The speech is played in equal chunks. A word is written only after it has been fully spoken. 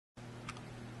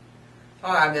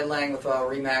Hi, I'm Ed Lang with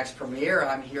ReMax Premier.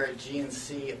 I'm here at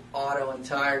G&C Auto and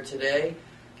Tire today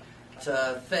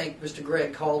to thank Mr.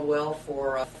 Gregg Caldwell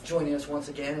for joining us once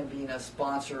again and being a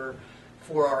sponsor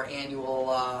for our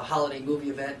annual holiday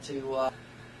movie event to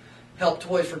help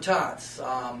Toys for Tots.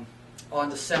 On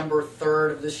December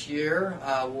 3rd of this year,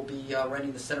 we'll be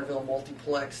renting the Centerville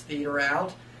Multiplex Theater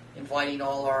out, inviting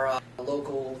all our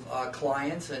local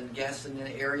clients and guests in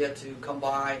the area to come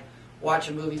by, watch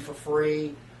a movie for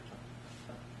free.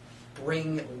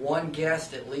 Bring one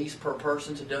guest at least per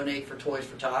person to donate for Toys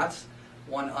for Tots,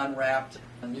 one unwrapped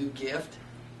new gift,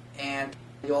 and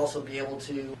you'll also be able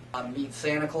to meet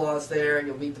Santa Claus there.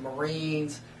 You'll meet the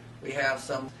Marines. We have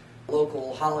some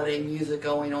local holiday music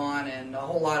going on and a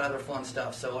whole lot of other fun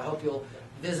stuff. So I hope you'll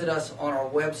visit us on our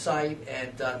website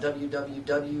at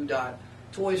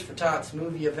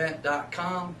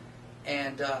www.toysfortotsmovieevent.com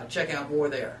and check out more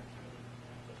there.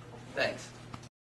 Thanks.